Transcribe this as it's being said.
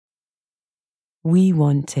We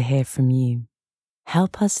want to hear from you.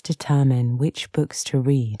 Help us determine which books to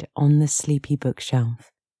read on the Sleepy Bookshelf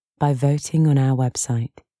by voting on our website,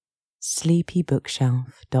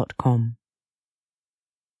 sleepybookshelf.com.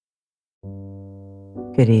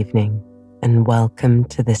 Good evening and welcome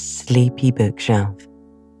to the Sleepy Bookshelf,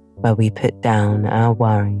 where we put down our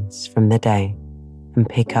worries from the day and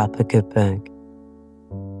pick up a good book.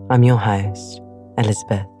 I'm your host,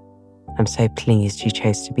 Elizabeth. I'm so pleased you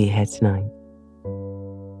chose to be here tonight.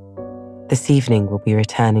 This evening we'll be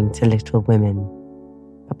returning to Little Women,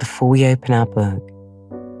 but before we open our book,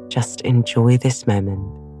 just enjoy this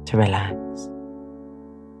moment to relax.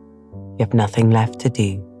 You have nothing left to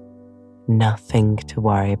do, nothing to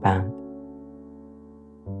worry about.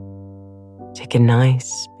 Take a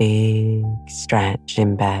nice big stretch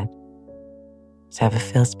in bed, whatever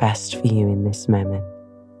feels best for you in this moment.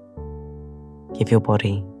 Give your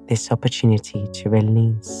body this opportunity to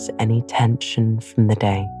release any tension from the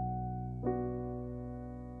day.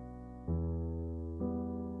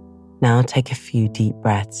 Now take a few deep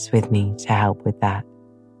breaths with me to help with that.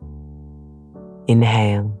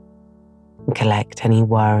 Inhale and collect any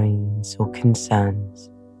worries or concerns.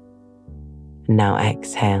 And now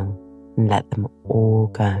exhale and let them all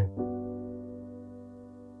go.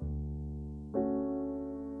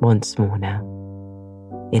 Once more now.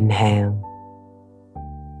 Inhale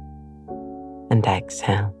and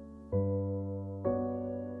exhale.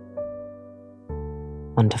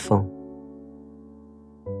 Wonderful.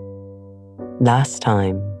 Last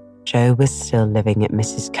time, Jo was still living at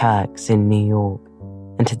Mrs. Kirk's in New York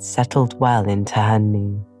and had settled well into her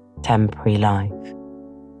new, temporary life.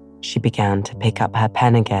 She began to pick up her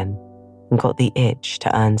pen again and got the itch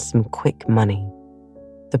to earn some quick money.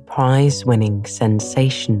 The prize-winning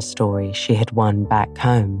sensation story she had won back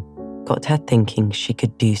home got her thinking she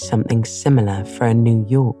could do something similar for a New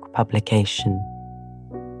York publication.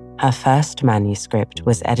 Her first manuscript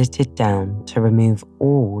was edited down to remove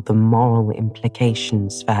all the moral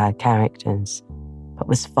implications for her characters, but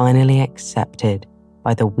was finally accepted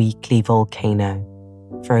by the Weekly Volcano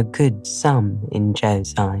for a good sum in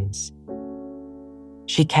Jo's eyes.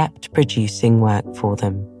 She kept producing work for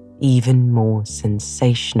them, even more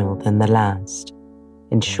sensational than the last,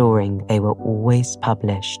 ensuring they were always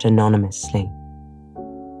published anonymously.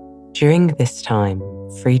 During this time,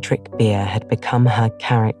 Friedrich Beer had become her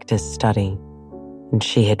character study, and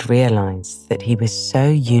she had realized that he was so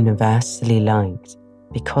universally liked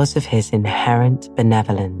because of his inherent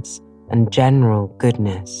benevolence and general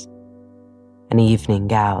goodness. An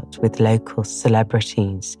evening out with local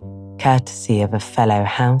celebrities, courtesy of a fellow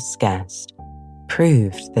house guest,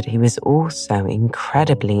 proved that he was also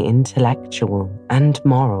incredibly intellectual and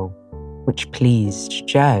moral, which pleased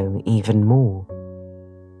Jo even more.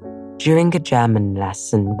 During a German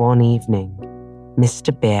lesson one evening,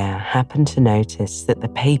 Mr. Beer happened to notice that the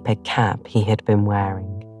paper cap he had been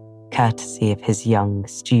wearing, courtesy of his young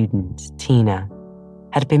student, Tina,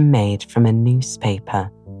 had been made from a newspaper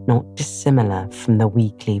not dissimilar from the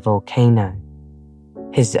Weekly Volcano.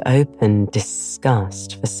 His open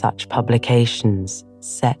disgust for such publications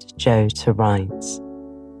set Jo to rights.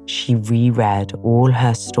 She reread all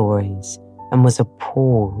her stories and was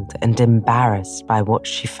appalled and embarrassed by what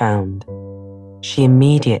she found. She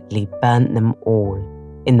immediately burnt them all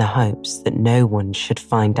in the hopes that no one should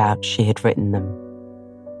find out she had written them.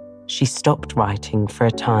 She stopped writing for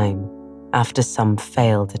a time after some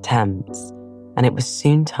failed attempts, and it was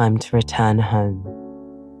soon time to return home.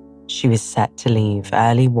 She was set to leave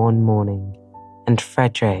early one morning, and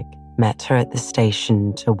Frederick met her at the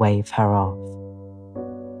station to wave her off.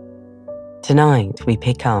 Tonight we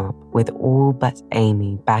pick up with all but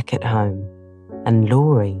Amy back at home, and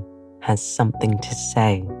Laurie has something to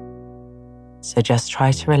say. So just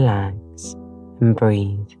try to relax and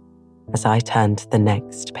breathe as I turn to the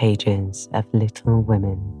next pages of Little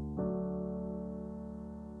Women.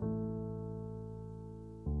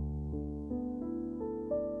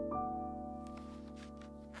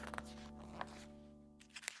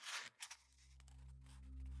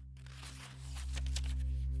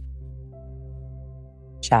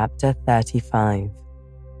 Chapter 35.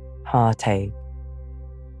 Heartache.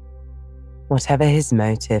 Whatever his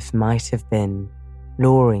motive might have been,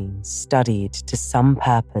 Laurie studied to some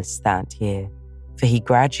purpose that year, for he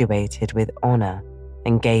graduated with honour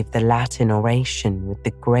and gave the Latin oration with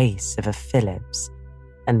the grace of a Phillips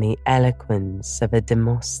and the eloquence of a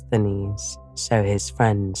Demosthenes, so his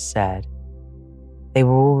friends said. They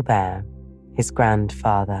were all there, his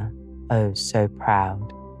grandfather, oh so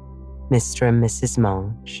proud, Mr. and Mrs.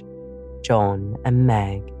 March, John and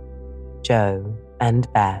Meg, Jo and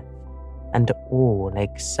Beth, and all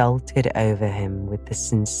exulted over him with the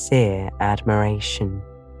sincere admiration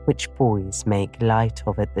which boys make light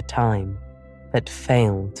of at the time, but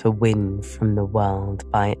fail to win from the world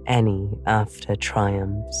by any after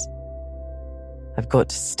triumphs. I've got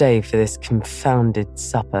to stay for this confounded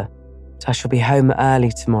supper, but I shall be home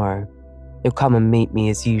early tomorrow. You'll come and meet me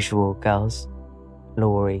as usual, girls,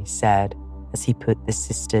 Laurie said as he put the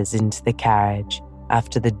sisters into the carriage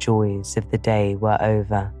after the joys of the day were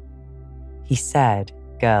over. He said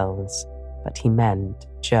girls, but he meant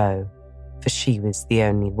Jo, for she was the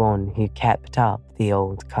only one who kept up the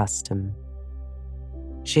old custom.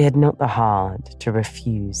 She had not the heart to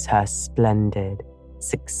refuse her splendid,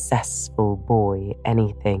 successful boy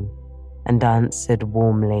anything, and answered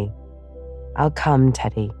warmly, "I'll come,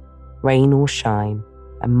 Teddy, rain or shine,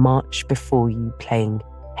 and march before you playing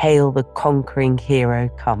 'Hail the Conquering Hero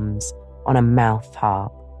Comes' on a mouth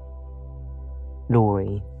harp."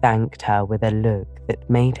 Laurie thanked her with a look that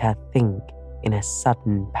made her think in a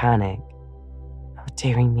sudden panic. "Oh,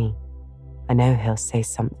 dearie me, I know he'll say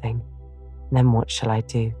something. Then what shall I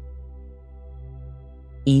do?"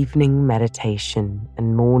 Evening meditation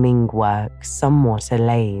and morning work somewhat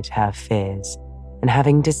allayed her fears, and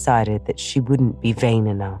having decided that she wouldn't be vain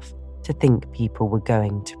enough to think people were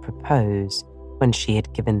going to propose when she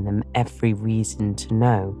had given them every reason to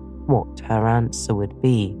know what her answer would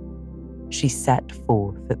be, she set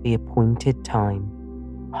forth at the appointed time,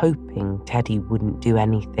 hoping Teddy wouldn't do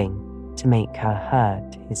anything to make her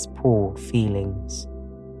hurt his poor feelings.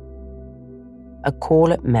 A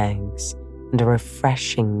call at Meg's and a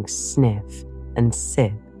refreshing sniff and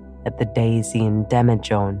sip at the Daisy and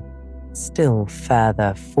Demijohn still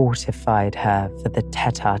further fortified her for the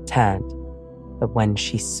tete-a-tete, but when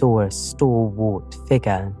she saw a stalwart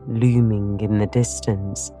figure looming in the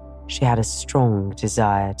distance, she had a strong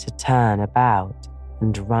desire to turn about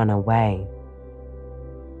and run away.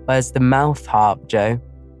 "Where's the mouth harp, Jo?"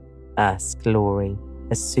 asked Laurie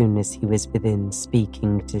as soon as he was within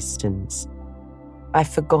speaking distance. "I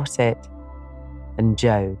forgot it," and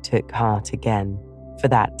Jo took heart again, for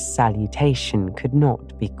that salutation could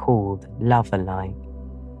not be called lover-like.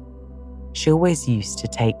 She always used to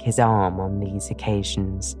take his arm on these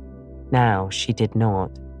occasions. Now she did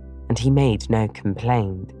not, and he made no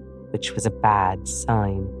complaint, which was a bad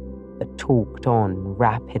sign, but talked on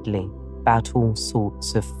rapidly about all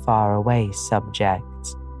sorts of faraway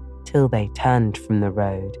subjects, till they turned from the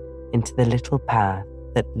road into the little path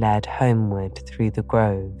that led homeward through the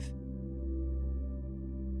grove.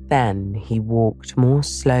 Then he walked more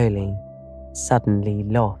slowly, suddenly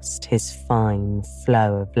lost his fine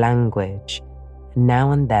flow of language, and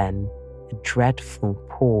now and then a dreadful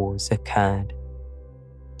pause occurred.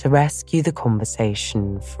 To rescue the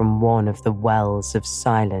conversation from one of the wells of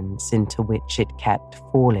silence into which it kept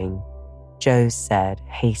falling, Jo said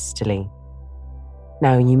hastily,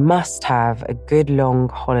 "Now you must have a good long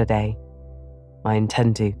holiday." "I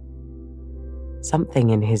intend to." Something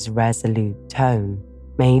in his resolute tone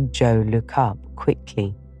made Jo look up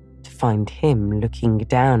quickly to find him looking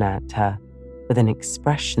down at her with an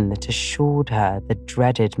expression that assured her the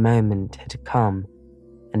dreaded moment had come,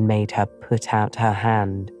 and made her put out her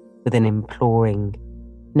hand with an imploring,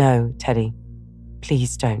 "No, Teddy,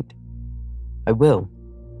 please don't." "I will,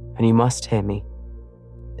 and you must hear me.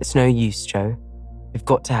 It's no use, Jo. We've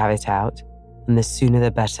got to have it out, and the sooner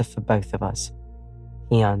the better for both of us,"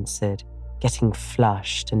 he answered, getting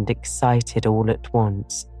flushed and excited all at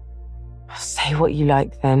once. "Say what you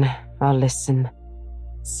like then, I'll listen,"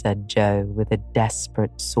 said Jo with a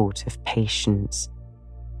desperate sort of patience.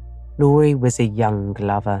 Laurie was a young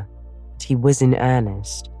lover, but he was in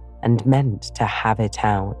earnest and meant to have it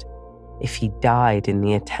out, if he died in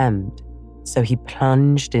the attempt, so he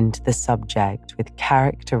plunged into the subject with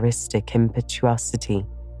characteristic impetuosity,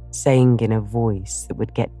 saying in a voice that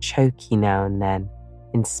would get choky now and then,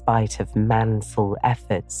 in spite of manful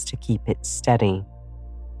efforts to keep it steady.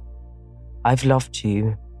 "I've loved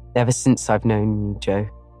you ever since I've known you, Jo.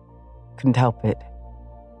 Couldn't help it.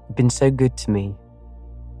 You've been so good to me.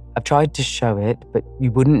 I've tried to show it, but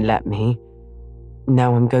you wouldn't let me.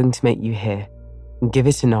 Now I'm going to make you hear and give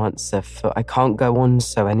it an answer, for I can't go on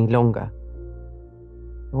so any longer."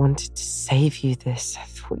 "I wanted to save you this. I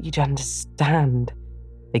thought you'd understand,"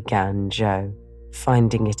 began Jo,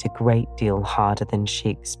 finding it a great deal harder than she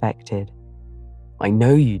expected. "I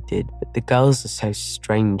know you did, but the girls are so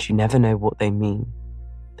strange, you never know what they mean.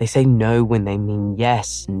 They say no when they mean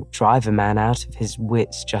yes and drive a man out of his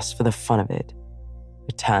wits just for the fun of it,"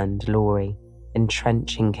 returned Laurie,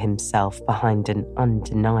 entrenching himself behind an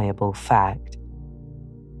undeniable fact.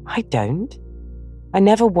 "I don't. I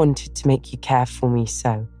never wanted to make you care for me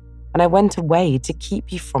so, and I went away to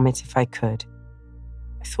keep you from it if I could.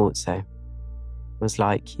 I thought so. I was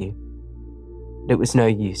like you. But it was no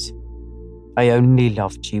use. I only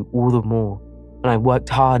loved you all the more, and I worked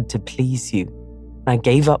hard to please you. And I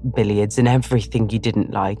gave up billiards and everything you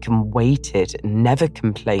didn't like and waited and never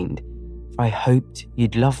complained, for I hoped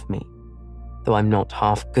you'd love me, though I'm not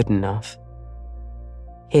half good enough.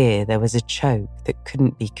 Here there was a choke that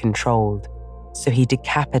couldn't be controlled, so he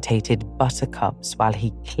decapitated buttercups while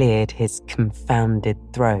he cleared his confounded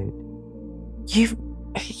throat.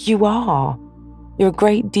 You are. You're a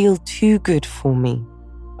great deal too good for me,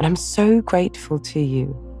 and I'm so grateful to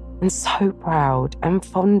you, and so proud and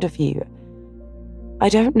fond of you. I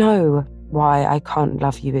don't know why I can't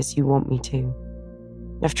love you as you want me to.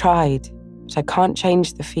 I've tried, but I can't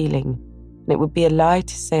change the feeling, and it would be a lie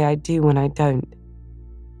to say I do when I don't.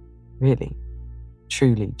 Really,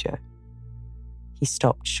 truly, Jo. He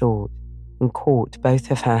stopped short and caught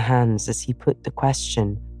both of her hands as he put the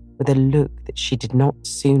question with a look that she did not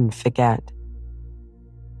soon forget.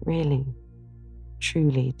 Really,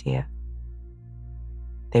 truly, dear.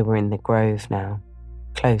 They were in the grove now,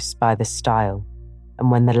 close by the stile, and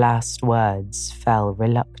when the last words fell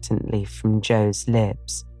reluctantly from Jo's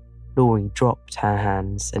lips, Laurie dropped her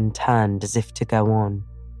hands and turned as if to go on.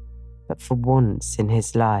 But for once in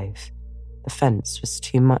his life, the fence was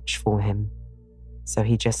too much for him, so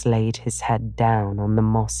he just laid his head down on the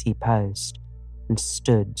mossy post and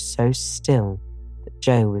stood so still that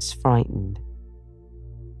Jo was frightened.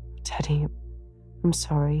 Teddy, I'm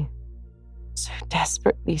sorry. So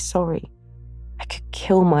desperately sorry. I could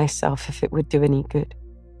kill myself if it would do any good.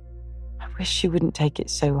 I wish you wouldn't take it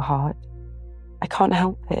so hard. I can't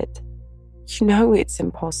help it. You know it's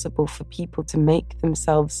impossible for people to make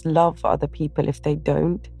themselves love other people if they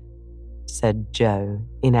don't, said Jo,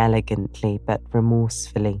 inelegantly but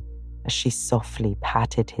remorsefully, as she softly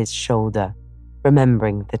patted his shoulder,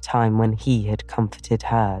 remembering the time when he had comforted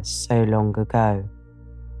her so long ago.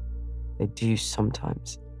 They do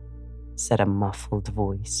sometimes, said a muffled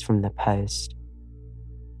voice from the post.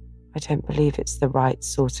 I don't believe it's the right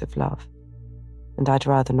sort of love, and I'd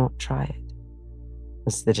rather not try it,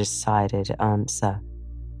 was the decided answer.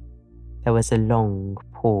 There was a long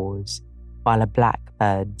pause while a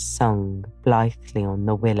blackbird sung blithely on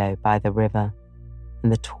the willow by the river,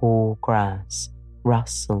 and the tall grass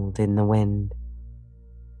rustled in the wind.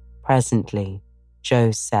 Presently,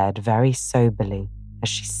 Jo said very soberly as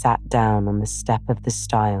she sat down on the step of the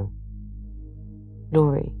stile,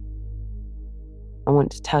 Laurie, I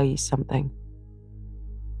want to tell you something.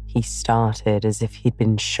 He started as if he'd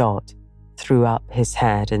been shot, threw up his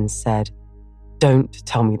head and said, Don't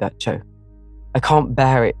tell me that, Jo. I can't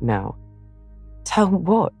bear it now. Tell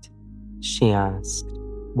what? She asked,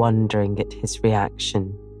 wondering at his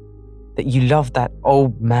reaction. That you love that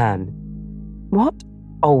old man. What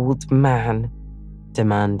old man?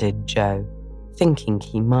 Demanded Jo, thinking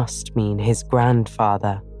he must mean his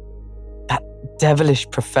grandfather. That devilish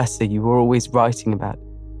professor you were always writing about.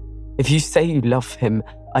 If you say you love him,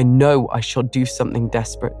 I know I shall do something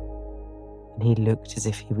desperate. And he looked as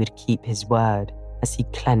if he would keep his word as he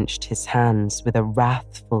clenched his hands with a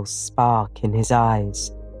wrathful spark in his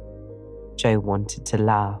eyes. Jo wanted to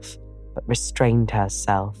laugh, but restrained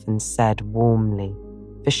herself and said warmly,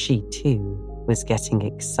 for she too was getting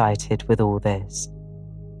excited with all this,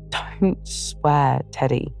 Don't swear,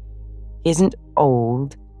 Teddy. He isn't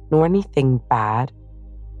old, nor anything bad,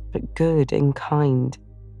 but good and kind,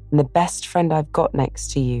 and the best friend I've got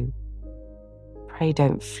next to you. Pray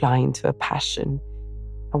don't fly into a passion.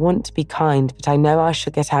 I want to be kind, but I know I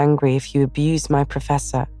shall get angry if you abuse my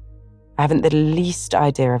professor. I haven't the least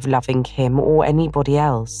idea of loving him or anybody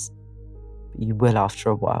else. But you will after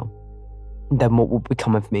a while. And then what will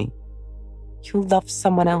become of me? You'll love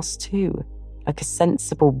someone else too, like a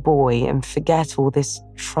sensible boy, and forget all this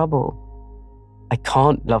trouble. I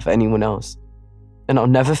can't love anyone else. And I'll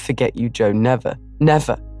never forget you, Jo, never,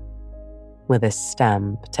 never. With a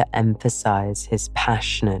stamp to emphasize his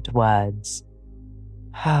passionate words.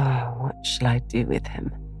 Oh, what shall I do with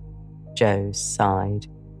him? Jo sighed,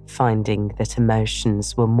 finding that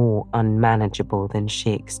emotions were more unmanageable than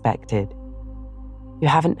she expected. You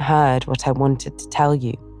haven't heard what I wanted to tell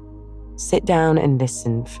you. Sit down and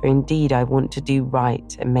listen, for indeed I want to do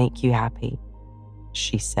right and make you happy,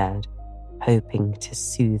 she said, hoping to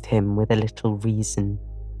soothe him with a little reason,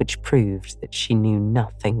 which proved that she knew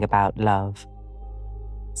nothing about love.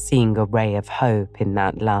 Seeing a ray of hope in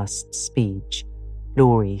that last speech,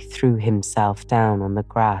 Laurie threw himself down on the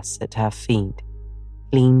grass at her feet,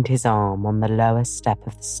 leaned his arm on the lower step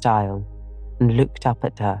of the stile, and looked up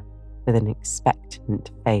at her with an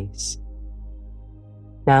expectant face.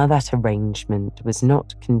 Now that arrangement was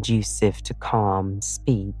not conducive to calm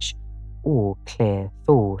speech or clear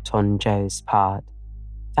thought on Joe's part,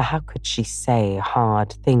 for how could she say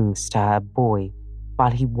hard things to her boy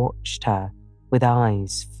while he watched her with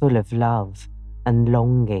eyes full of love and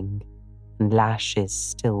longing and lashes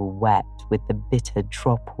still wet with the bitter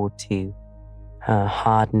drop or two her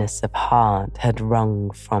hardness of heart had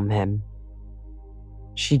wrung from him?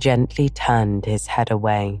 She gently turned his head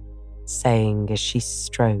away, saying as she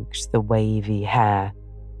stroked the wavy hair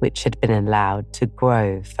which had been allowed to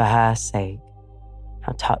grow for her sake.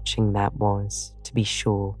 How touching that was, to be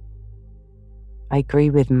sure. I agree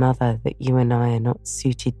with Mother that you and I are not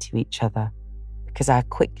suited to each other because our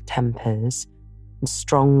quick tempers and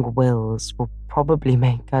strong wills will probably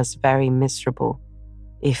make us very miserable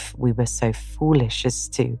if we were so foolish as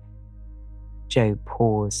to... Joe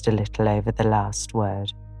paused a little over the last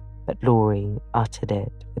word, but Laurie uttered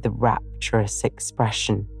it with a rapturous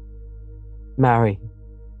expression. Marry?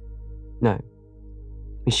 No,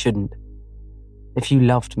 we shouldn't. If you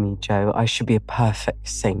loved me, Joe, I should be a perfect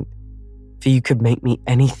saint, for you could make me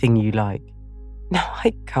anything you like. No,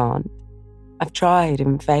 I can't. I've tried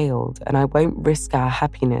and failed, and I won't risk our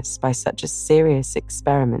happiness by such a serious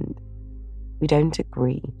experiment. We don't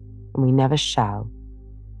agree, and we never shall.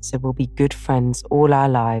 So we'll be good friends all our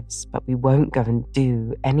lives, but we won't go and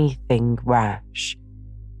do anything rash.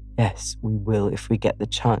 Yes, we will if we get the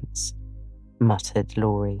chance, muttered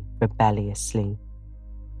Laurie rebelliously.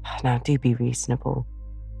 Now do be reasonable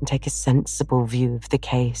and take a sensible view of the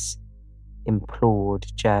case, implored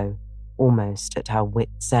Joe, almost at her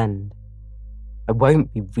wit's end. I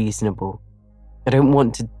won't be reasonable. I don't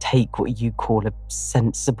want to take what you call a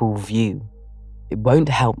sensible view. It won't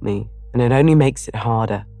help me, and it only makes it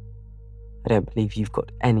harder. I don't believe you've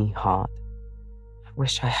got any heart. I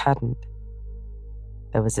wish I hadn't.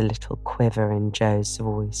 There was a little quiver in Joe's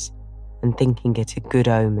voice, and thinking it a good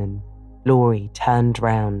omen, Laurie turned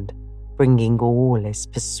round, bringing all his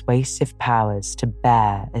persuasive powers to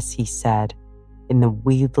bear as he said, in the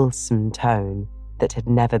wheedlesome tone that had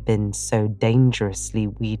never been so dangerously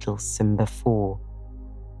wheedlesome before.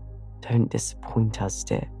 Don't disappoint us,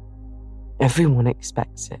 dear. Everyone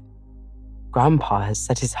expects it. Grandpa has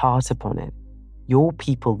set his heart upon it. Your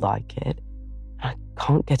people like it. I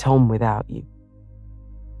can't get on without you.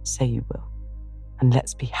 Say you will, and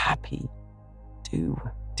let's be happy.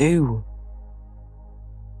 Do.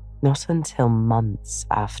 Not until months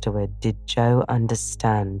afterward did Joe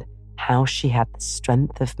understand how she had the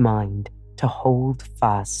strength of mind to hold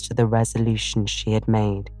fast to the resolution she had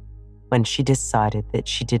made when she decided that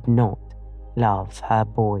she did not love her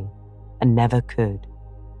boy and never could.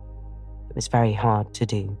 It was very hard to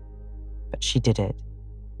do, but she did it,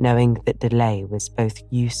 knowing that delay was both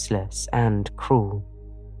useless and cruel.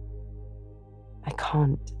 I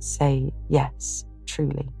can't say yes,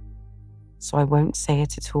 truly, so I won't say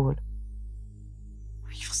it at all.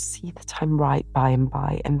 You'll see that I'm right by and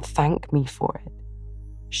by and thank me for it,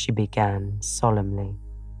 she began solemnly.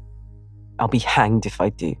 I'll be hanged if I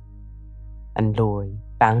do. And Laurie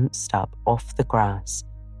bounced up off the grass,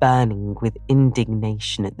 burning with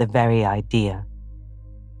indignation at the very idea.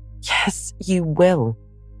 Yes, you will,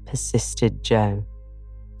 persisted Joe.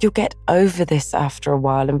 You'll get over this after a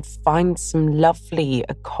while and find some lovely,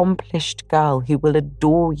 accomplished girl who will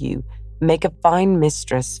adore you and make a fine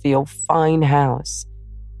mistress for your fine house.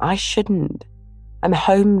 I shouldn't. I'm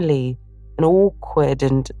homely and awkward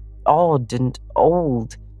and odd and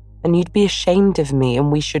old, and you'd be ashamed of me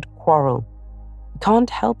and we should quarrel. You can't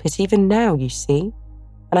help it even now, you see.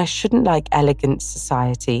 And I shouldn't like elegant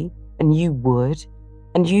society, and you would,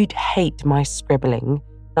 and you'd hate my scribbling,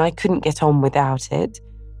 and I couldn't get on without it,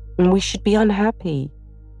 and we should be unhappy.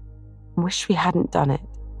 I wish we hadn't done it,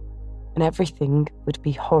 and everything would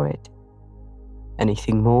be horrid.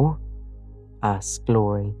 Anything more? Asked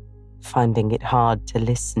Laurie, finding it hard to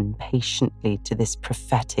listen patiently to this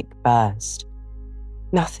prophetic burst.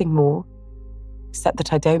 Nothing more, except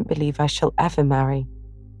that I don't believe I shall ever marry.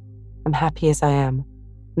 I'm happy as I am,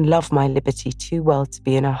 and love my liberty too well to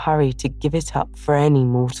be in a hurry to give it up for any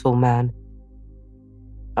mortal man.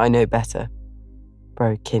 I know better,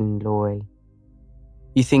 broke in Laurie.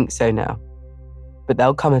 You think so now, but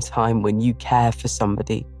there'll come a time when you care for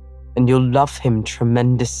somebody, and you'll love him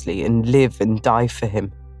tremendously and live and die for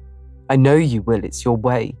him. I know you will, it's your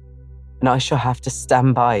way, and I shall have to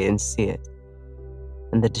stand by and see it.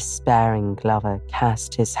 And the despairing lover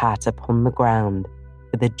cast his hat upon the ground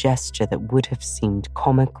with a gesture that would have seemed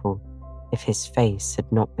comical if his face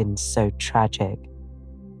had not been so tragic.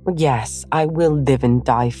 Yes, I will live and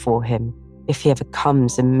die for him, if he ever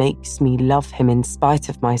comes and makes me love him in spite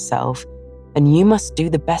of myself, and you must do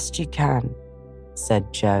the best you can,"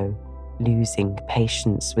 said Joe, losing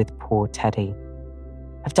patience with poor Teddy.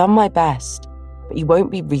 "I've done my best, but you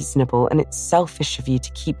won't be reasonable, and it's selfish of you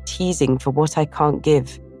to keep teasing for what I can't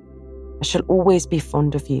give. I shall always be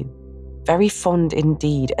fond of you, very fond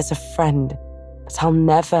indeed, as a friend, but I'll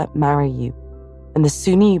never marry you, and the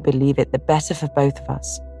sooner you believe it, the better for both of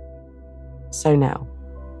us. So now."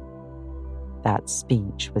 That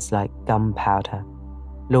speech was like gunpowder.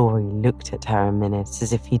 Laurie looked at her a minute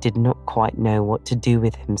as if he did not quite know what to do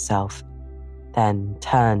with himself, then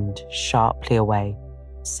turned sharply away,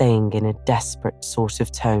 saying in a desperate sort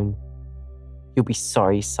of tone, "You'll be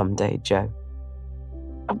sorry someday, Joe."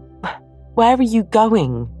 "Where are you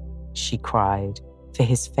going?" she cried, for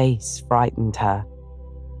his face frightened her.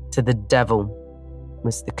 "To the devil,"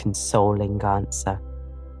 was the consoling answer.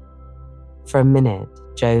 For a minute,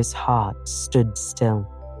 Joe's heart stood still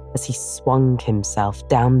as he swung himself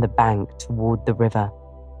down the bank toward the river.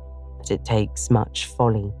 But it takes much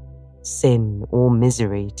folly, sin, or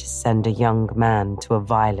misery to send a young man to a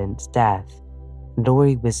violent death, and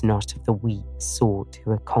Laurie was not of the weak sort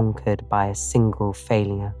who are conquered by a single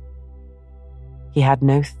failure. He had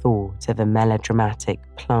no thought of a melodramatic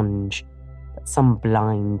plunge, but some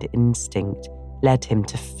blind instinct led him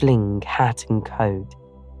to fling hat and coat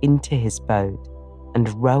into his boat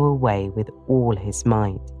and row away with all his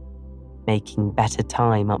might, making better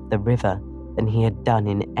time up the river than he had done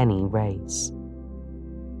in any race.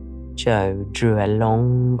 Joe drew a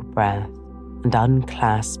long breath and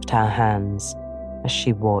unclasped her hands as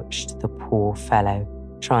she watched the poor fellow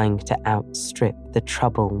trying to outstrip the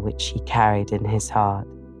trouble which he carried in his heart.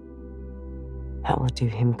 "That will do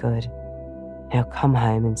him good. He'll come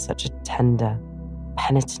home in such a tender,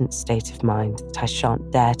 penitent state of mind that I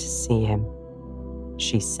shan't dare to see him,"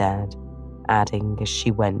 she said, adding as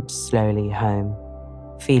she went slowly home,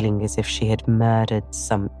 feeling as if she had murdered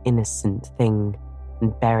some innocent thing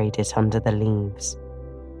and buried it under the leaves.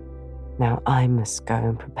 "Now I must go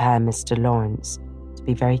and prepare Mr. Lawrence to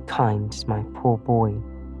be very kind to my poor boy.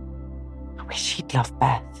 I wish he'd love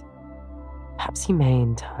Beth. Perhaps he may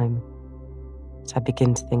in time, but I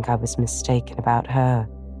begin to think I was mistaken about her.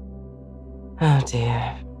 Oh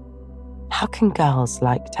dear. How can girls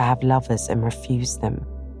like to have lovers and refuse them?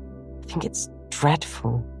 I think it's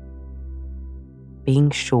dreadful." Being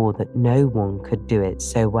sure that no one could do it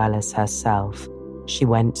so well as herself, she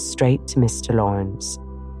went straight to Mr. Lawrence,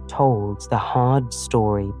 told the hard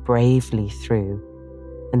story bravely through,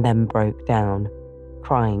 and then broke down,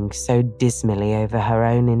 crying so dismally over her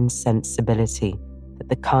own insensibility that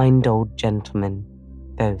the kind old gentleman,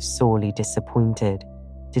 though sorely disappointed,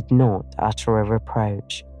 did not utter a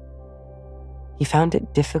reproach. He found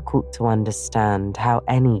it difficult to understand how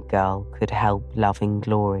any girl could help loving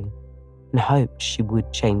Laurie, and hoped she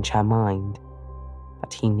would change her mind.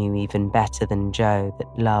 But he knew even better than Joe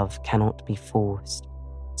that love cannot be forced,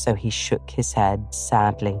 so he shook his head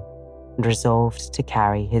sadly and resolved to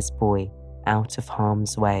carry his boy out of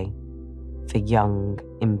harm's way, for young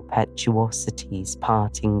impetuosity's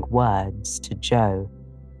parting words to Joe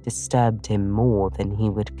disturbed him more than he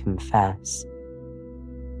would confess.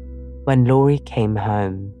 When Laurie came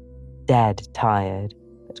home, dead tired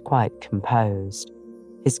but quite composed,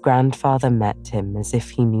 his grandfather met him as if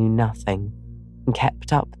he knew nothing and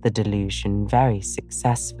kept up the delusion very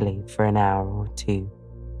successfully for an hour or two.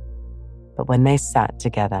 But when they sat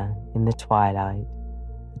together in the twilight,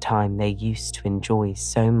 the time they used to enjoy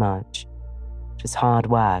so much, it was hard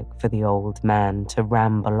work for the old man to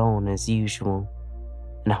ramble on as usual,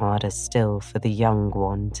 and harder still for the young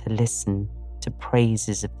one to listen to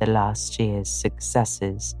praises of the last year's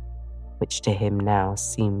successes, which to him now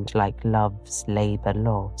seemed like love's labour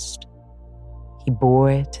lost. He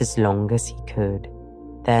bore it as long as he could,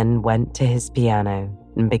 then went to his piano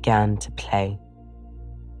and began to play.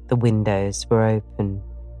 The windows were open,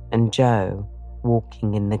 and Joe,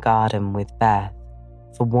 walking in the garden with Beth,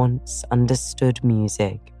 for once understood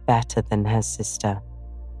music better than her sister,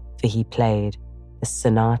 for he played the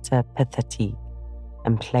Sonata Pathétique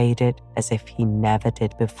and played it as if he never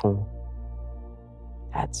did before.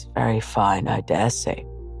 "That's very fine, I dare say,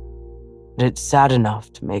 but it's sad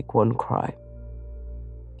enough to make one cry.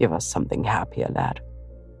 Give us something happier, lad,"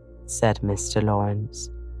 said Mr. Lawrence,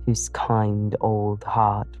 whose kind old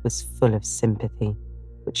heart was full of sympathy,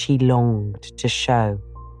 which he longed to show,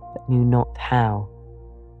 but knew not how.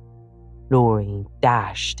 Laurie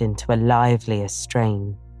dashed into a livelier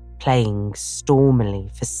strain, playing stormily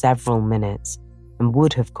for several minutes, and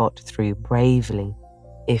would have got through bravely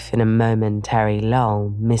if in a momentary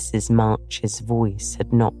lull Mrs. March's voice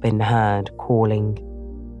had not been heard calling,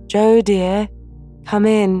 "Joe dear, come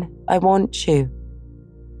in, I want you."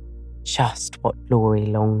 Just what Laurie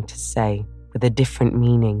longed to say, with a different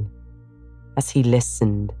meaning. As he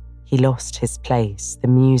listened, he lost his place. The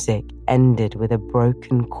music ended with a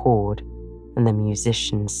broken chord, and the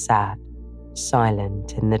musician sat,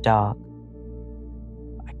 silent in the dark.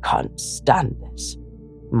 "I can't stand this,"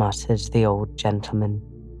 muttered the old gentleman.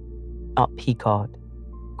 Up he got,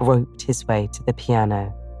 groped his way to the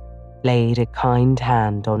piano, laid a kind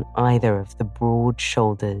hand on either of the broad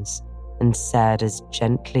shoulders, and said as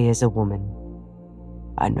gently as a woman,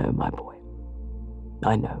 "I know, my boy.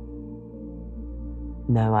 I know."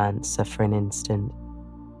 No answer for an instant.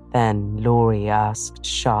 Then Laurie asked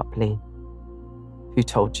sharply, "Who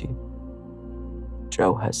told you?"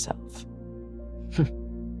 "Jo herself."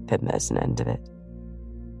 "Then there's an end of it."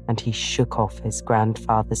 And he shook off his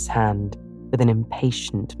grandfather's hand with an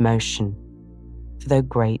impatient motion. For though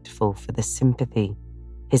grateful for the sympathy,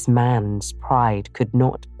 his man's pride could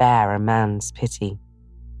not bear a man's pity.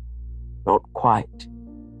 "Not quite.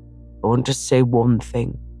 I want to say one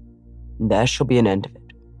thing, and there shall be an end of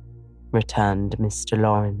it," returned Mr.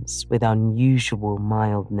 Lawrence with unusual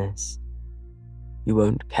mildness. "You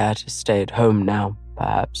won't care to stay at home now,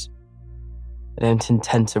 perhaps. I don't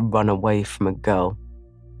intend to run away from a girl.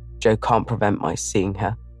 Jo can't prevent my seeing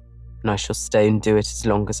her, and I shall stay and do it as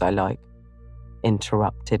long as I like,"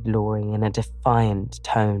 interrupted Laurie in a defiant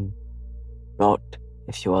tone. "Not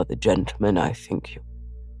if you are the gentleman I think you.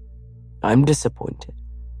 I'm disappointed,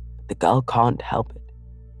 but the girl can't help it.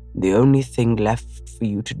 The only thing left for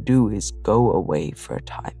you to do is go away for a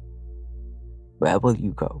time. Where will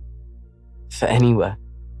you go?" "For anywhere.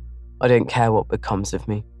 I don't care what becomes of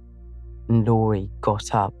me." And Laurie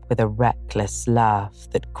got up with a reckless laugh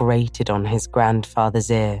that grated on his grandfather's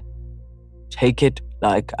ear. "Take it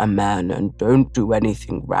like a man and don't do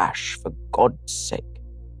anything rash, for God's sake.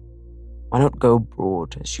 Why not go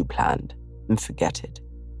abroad as you planned and forget it?"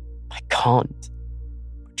 "I can't."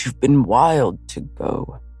 "But you've been wild to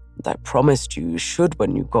go, and I promised you should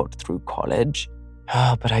when you got through college."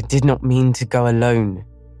 But I did not mean to go alone."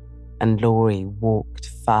 And Laurie walked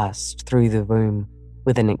fast through the room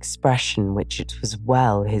with an expression which it was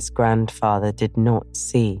well his grandfather did not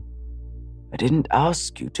see. "I didn't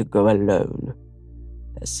ask you to go alone.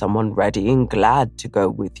 There's someone ready and glad to go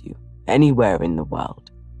with you, anywhere in the world."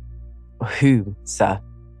 "Who, sir?"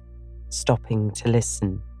 Stopping to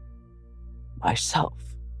listen.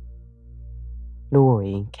 "Myself."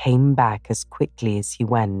 Laurie came back as quickly as he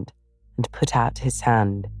went and put out his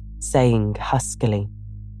hand, saying huskily,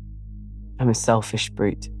 "I'm a selfish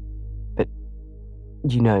brute, but,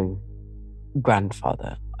 you know,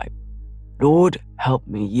 grandfather, Lord help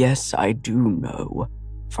me, yes, I do know,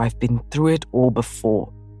 for I've been through it all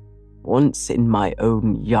before, once in my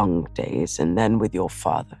own young days and then with your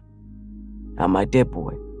father. Now, my dear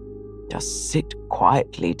boy, just sit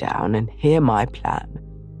quietly down and hear my plan.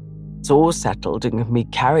 It's all settled and can be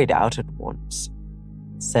carried out at once,"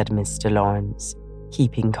 said Mr. Lawrence,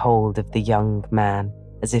 keeping hold of the young man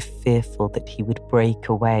as if fearful that he would break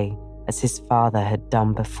away as his father had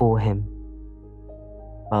done before him.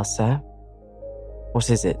 "Well, sir, what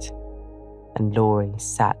is it?" And Laurie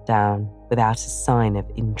sat down without a sign of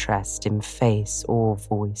interest in face or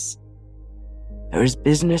voice. "There is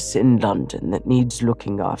business in London that needs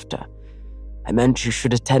looking after. I meant you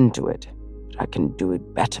should attend to it, but I can do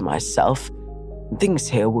it better myself, and things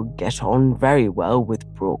here will get on very well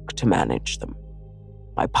with Brooke to manage them.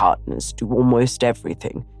 My partners do almost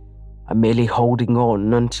everything. I'm merely holding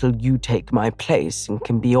on until you take my place and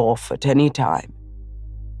can be off at any time."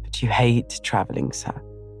 "But you hate travelling, sir.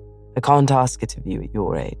 I can't ask it of you at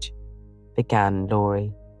your age," began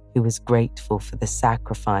Laurie, who was grateful for the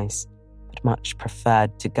sacrifice, but much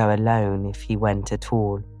preferred to go alone if he went at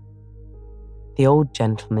all. The old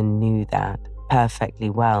gentleman knew that perfectly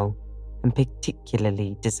well, and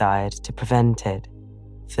particularly desired to prevent it,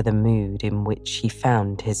 for the mood in which he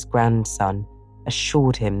found his grandson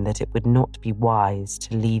assured him that it would not be wise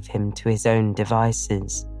to leave him to his own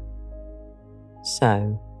devices.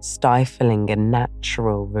 So, stifling a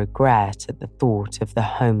natural regret at the thought of the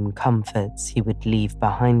home comforts he would leave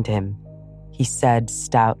behind him, he said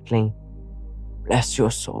stoutly, "Bless your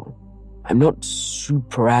soul, I'm not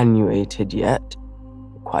superannuated yet.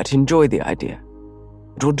 I quite enjoy the idea.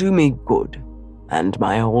 It will do me good, and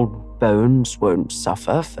my old bones won't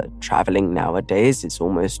suffer, for travelling nowadays is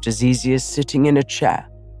almost as easy as sitting in a chair."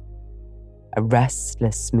 A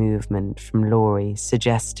restless movement from Laurie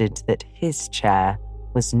suggested that his chair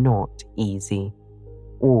was not easy,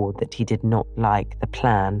 or that he did not like the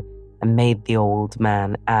plan, and made the old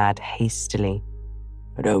man add hastily,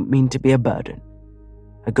 "I don't mean to be a burden.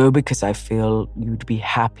 I go because I feel you'd be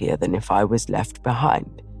happier than if I was left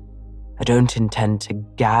behind. I don't intend to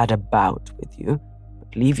gad about with you,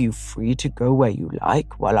 but leave you free to go where you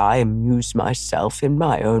like while I amuse myself in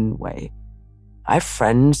my own way. I have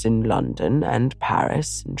friends in London and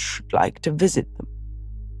Paris and should like to visit them.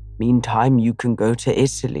 Meantime, you can go to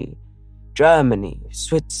Italy, Germany,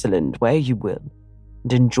 Switzerland, where you will,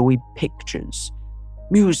 and enjoy pictures,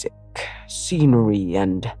 music, scenery,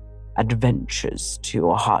 and adventures to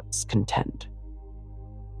your heart's content.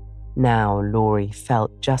 Now Laurie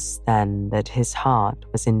felt just then that his heart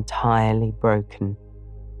was entirely broken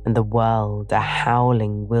and the world a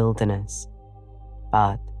howling wilderness.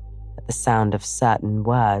 But at the sound of certain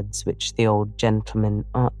words which the old gentleman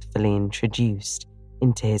artfully introduced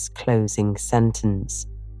into his closing sentence,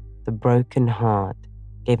 the broken heart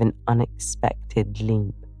gave an unexpected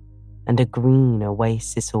leap, and a green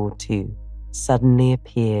oasis or two suddenly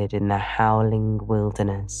appeared in the howling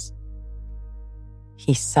wilderness.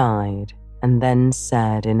 He sighed and then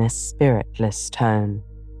said in a spiritless tone,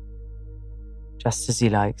 "Just as you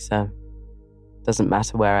like, sir. Doesn't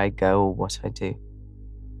matter where I go or what I do."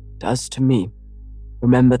 "Does to me.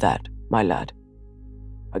 Remember that, my lad.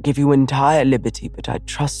 I give you entire liberty, but I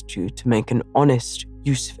trust you to make an honest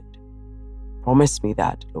use of it. Promise me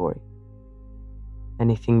that, Laurie."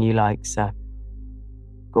 "Anything you like, sir."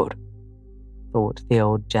 "Good," thought the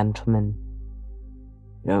old gentleman.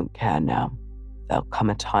 "You don't care now. There'll come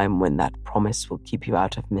a time when that promise will keep you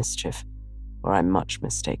out of mischief, or I'm much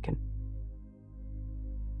mistaken."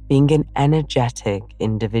 Being an energetic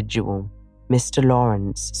individual, Mr.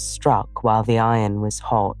 Lawrence struck while the iron was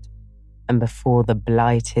hot, and before the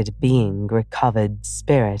blighted being recovered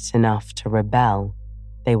spirit enough to rebel,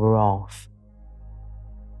 they were off.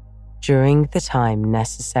 During the time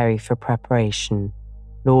necessary for preparation,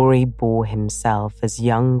 Laurie bore himself as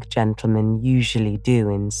young gentlemen usually do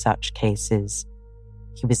in such cases.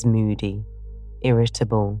 He was moody,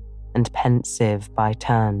 irritable, and pensive by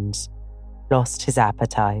turns, lost his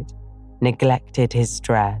appetite, neglected his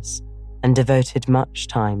dress, and devoted much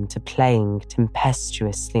time to playing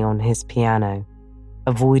tempestuously on his piano,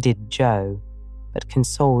 avoided Jo, but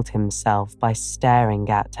consoled himself by staring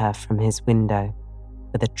at her from his window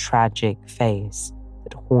with a tragic face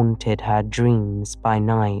that haunted her dreams by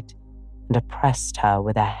night and oppressed her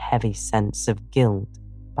with a heavy sense of guilt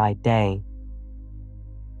by day.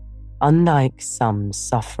 Unlike some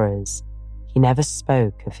sufferers, he never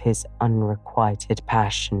spoke of his unrequited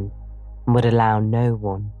passion and would allow no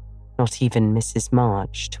one, not even Mrs.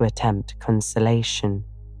 March, to attempt consolation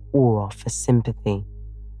or offer sympathy.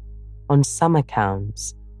 On some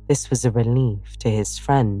accounts, this was a relief to his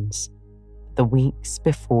friends. The weeks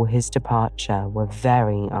before his departure were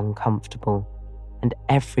very uncomfortable, and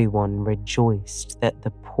everyone rejoiced that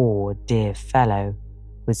the poor dear fellow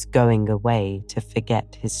was going away to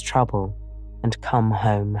forget his trouble and come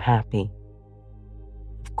home happy.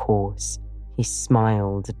 Of course, he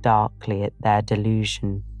smiled darkly at their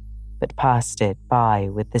delusion, but passed it by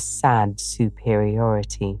with the sad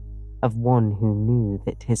superiority of one who knew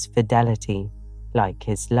that his fidelity, like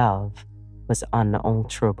his love, was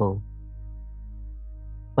unalterable.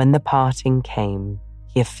 When the parting came,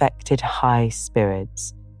 he affected high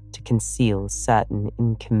spirits to conceal certain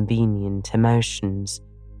inconvenient emotions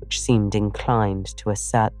which seemed inclined to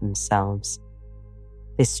assert themselves.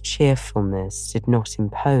 This cheerfulness did not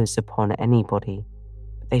impose upon anybody,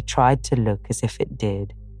 but they tried to look as if it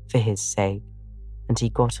did, for his sake, and he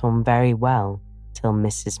got on very well till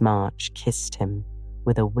Mrs. March kissed him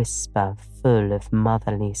with a whisper full of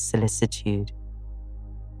motherly solicitude.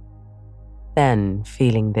 Then,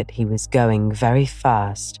 feeling that he was going very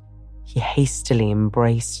fast, he hastily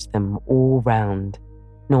embraced them all round,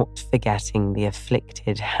 not forgetting the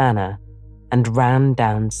afflicted Hannah, and ran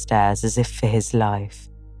downstairs as if for his life.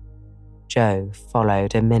 Jo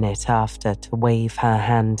followed a minute after to wave her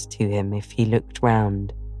hand to him if he looked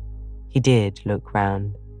round. He did look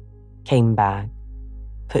round, came back,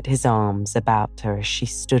 put his arms about her as she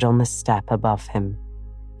stood on the step above him,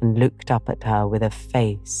 and looked up at her with a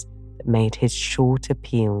face that made his short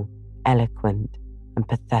appeal eloquent and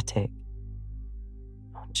pathetic.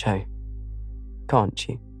 "Oh, Jo, can't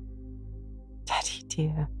you?" "Daddy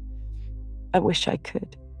dear, I wish I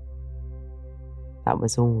could." That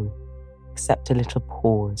was all, except a little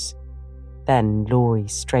pause. Then Laurie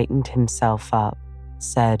straightened himself up,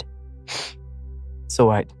 said, "It's all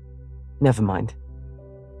right, never mind,"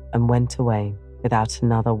 and went away without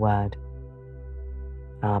another word.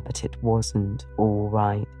 But it wasn't all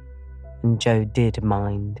right, and Jo did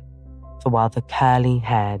mind, for while the curly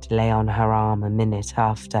head lay on her arm a minute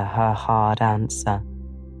after her hard answer,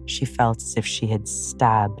 she felt as if she had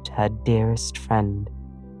stabbed her dearest friend,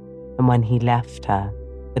 and when he left her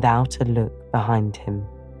without a look behind him,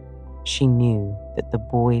 she knew that the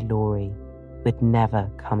boy Laurie would never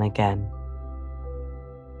come again.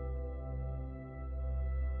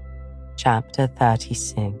 Chapter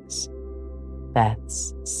 36.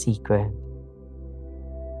 Beth's Secret.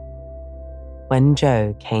 When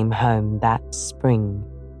Jo came home that spring,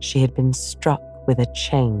 she had been struck with a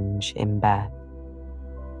change in Beth.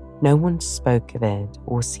 No one spoke of it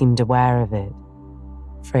or seemed aware of it,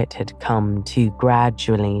 for it had come too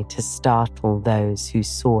gradually to startle those who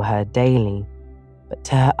saw her daily, but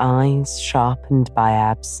to her eyes sharpened by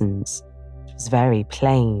absence, it was very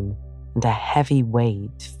plain, and a heavy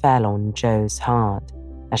weight fell on Jo's heart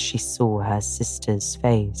as she saw her sister's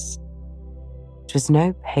face. It was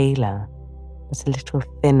no paler, but a little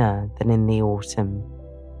thinner than in the autumn,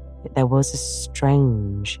 yet there was a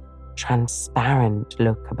strange, transparent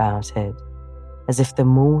look about it, as if the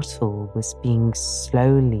mortal was being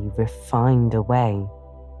slowly refined away,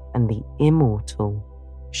 and the immortal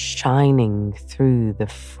shining through the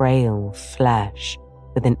frail flesh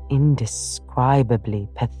with an indescribably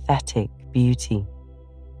pathetic beauty.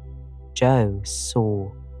 Jo saw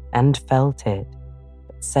and felt it,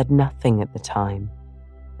 but said nothing at the time,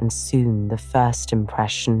 and soon the first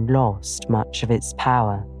impression lost much of its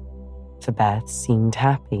power, for Beth seemed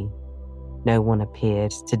happy. No one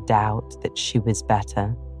appeared to doubt that she was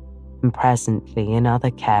better, and presently in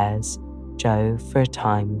other cares, Jo for a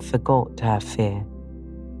time forgot her fear.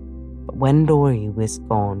 But when Laurie was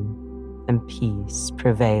gone, and peace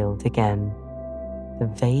prevailed again, the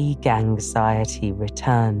vague anxiety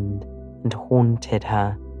returned and haunted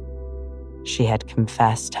her. She had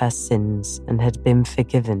confessed her sins and had been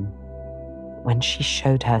forgiven. When she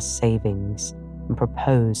showed her savings and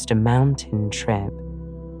proposed a mountain trip,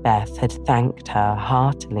 Beth had thanked her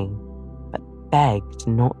heartily, but begged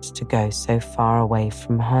not to go so far away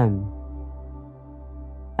from home.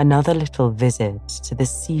 Another little visit to the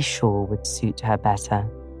seashore would suit her better,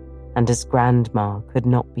 and as Grandma could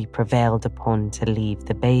not be prevailed upon to leave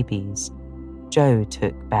the babies, Jo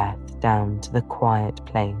took Beth down to the quiet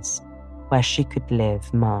place where she could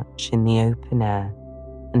live much in the open air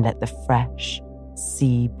and let the fresh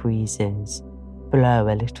sea breezes blow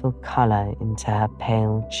a little colour into her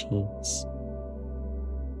pale cheeks.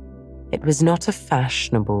 It was not a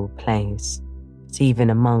fashionable place, but even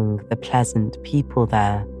among the pleasant people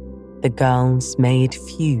there, the girls made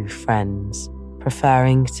few friends,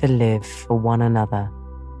 preferring to live for one another.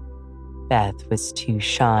 Beth was too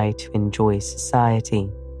shy to enjoy society,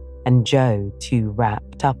 and Jo too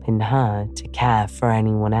wrapped up in her to care for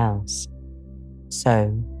anyone else.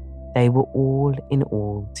 So they were all in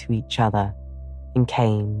all to each other, and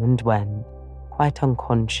came and went, quite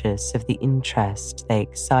unconscious of the interest they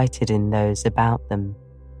excited in those about them,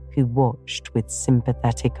 who watched with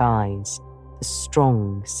sympathetic eyes the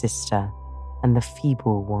strong sister and the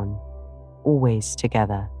feeble one, always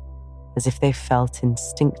together, as if they felt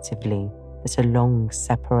instinctively that a long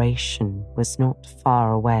separation was not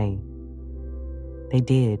far away. They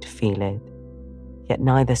did feel it, yet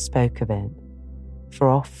neither spoke of it, for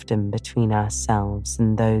often between ourselves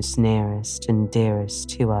and those nearest and dearest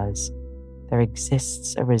to us, there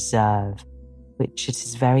exists a reserve which it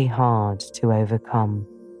is very hard to overcome.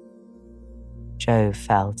 Jo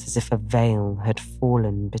felt as if a veil had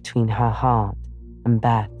fallen between her heart and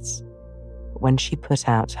Beth's, but when she put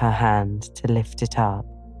out her hand to lift it up,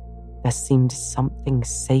 there seemed something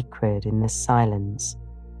sacred in the silence,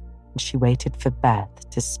 and she waited for Beth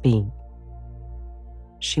to speak.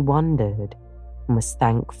 She wondered, and was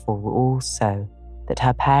thankful also, that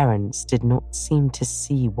her parents did not seem to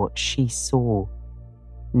see what she saw,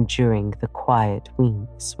 and during the quiet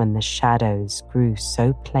weeks when the shadows grew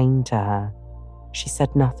so plain to her, she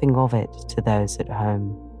said nothing of it to those at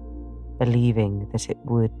home, believing that it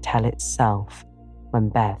would tell itself when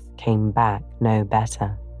Beth came back no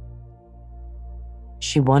better.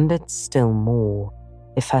 She wondered still more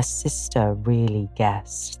if her sister really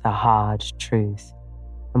guessed the hard truth,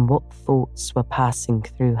 and what thoughts were passing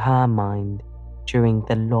through her mind during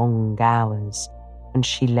the long hours when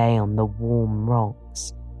she lay on the warm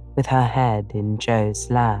rocks with her head in Jo's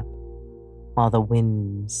lap, while the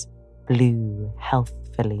winds blew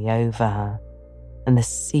healthfully over her and the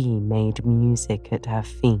sea made music at her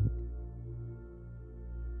feet.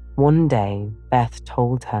 One day, Beth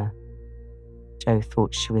told her. Jo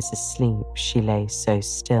thought she was asleep, she lay so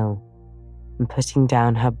still, and putting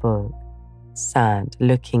down her book, sat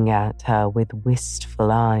looking at her with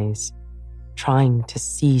wistful eyes, trying to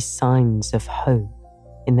see signs of hope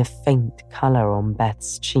in the faint colour on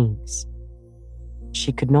Beth's cheeks.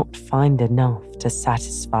 she could not find enough to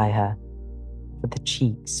satisfy her, for the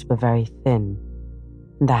cheeks were very thin,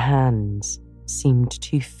 and the hands seemed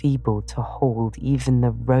too feeble to hold even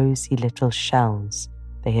the rosy little shells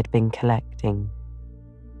they had been collecting.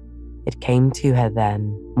 It came to her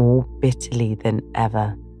then, more bitterly than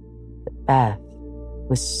ever, that Beth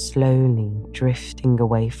was slowly drifting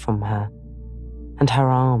away from her, and her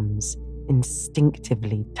arms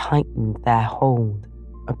instinctively tightened their hold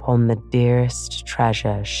upon the dearest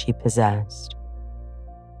treasure she possessed.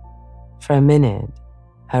 For a minute,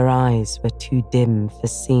 her eyes were too dim for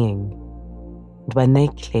seeing, and when they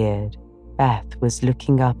cleared, Beth was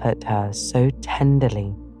looking up at her so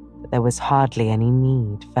tenderly that there was hardly any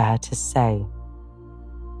need for her to say,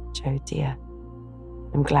 "Jo, dear,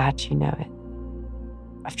 I'm glad you know it.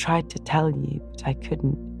 I've tried to tell you, but I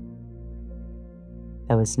couldn't."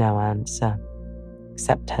 There was no answer,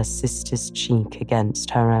 except her sister's cheek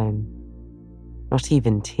against her own. Not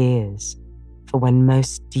even tears, for when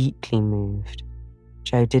most deeply moved,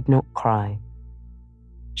 Jo did not cry.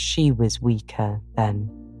 She was weaker then,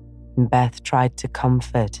 and Beth tried to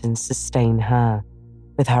comfort and sustain her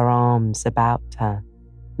with her arms about her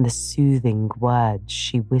and the soothing words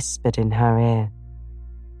she whispered in her ear.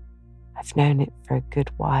 "I've known it for a good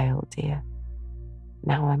while, dear.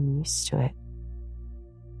 Now I'm used to it.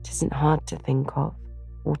 It isn't hard to think of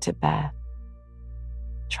or to bear.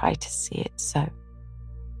 Try to see it so.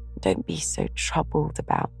 Don't be so troubled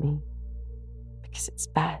about me, because it's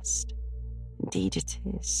best. Indeed it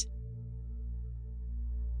is."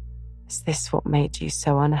 "Is this what made you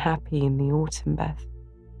so unhappy in the autumn, Beth?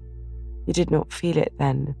 You did not feel it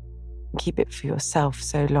then and keep it for yourself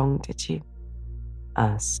so long, did you?"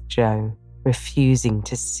 asked Jo, refusing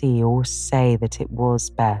to see or say that it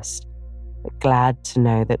was best, but glad to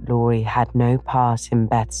know that Laurie had no part in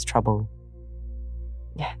Beth's trouble.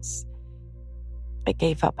 "Yes, I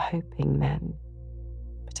gave up hoping then,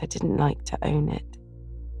 but I didn't like to own it.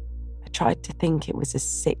 I tried to think it was a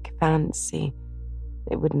sick fancy.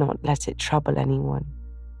 It would not let it trouble anyone.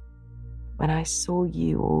 When I saw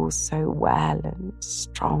you all so well and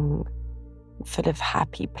strong and full of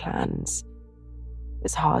happy plans, it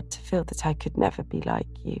was hard to feel that I could never be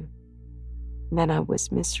like you. And then I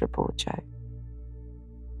was miserable, Jo."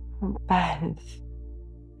 "Oh, Beth,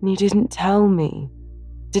 and you didn't tell me,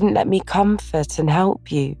 didn't let me comfort and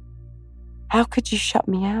help you. How could you shut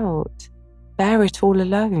me out, bear it all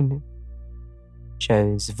alone?"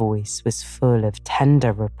 Jo's voice was full of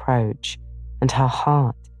tender reproach, and her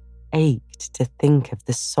heart ached to think of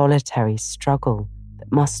the solitary struggle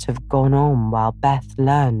that must have gone on while Beth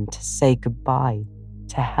learned to say goodbye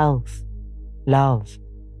to health, love,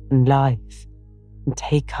 and life, and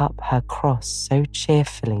take up her cross so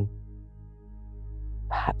cheerfully.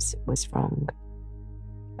 Perhaps it was wrong,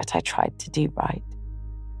 but I tried to do right.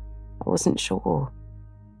 I wasn't sure.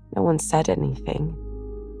 No one said anything,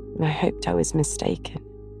 and I hoped I was mistaken.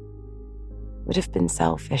 It would have been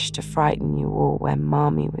selfish to frighten you all when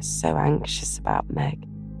Mommy was so anxious about Meg,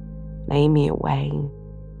 and Amy away,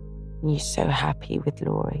 and you so happy with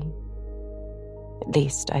Laurie. At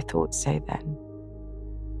least I thought so then.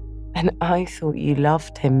 And I thought you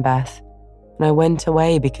loved him, Beth, and I went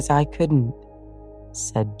away because I couldn't,"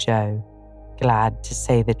 said Jo, glad to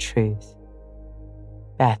say the truth.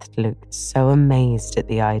 Beth looked so amazed at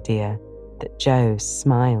the idea that Jo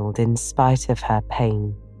smiled in spite of her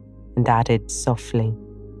pain and added softly,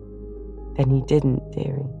 "Then you didn't,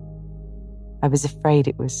 dearie. I was afraid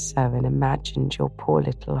it was so and imagined your poor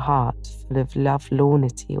little heart full of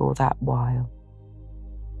lovelornity all that while."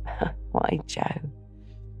 "Why, Jo,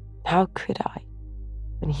 how could I,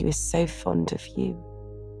 when he was so fond of you?"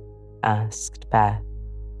 asked Beth,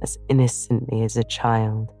 as innocently as a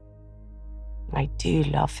child. "I do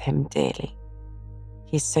love him dearly.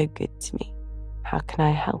 He's so good to me. How can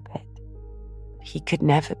I help it? He could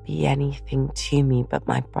never be anything to me but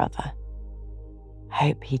my brother. I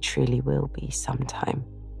hope he truly will be sometime."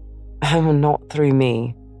 "Not through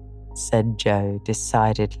me," said Jo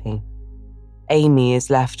decidedly. "Amy is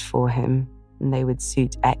left for him, and they would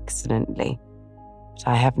suit excellently, but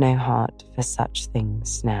I have no heart for such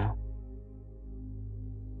things now."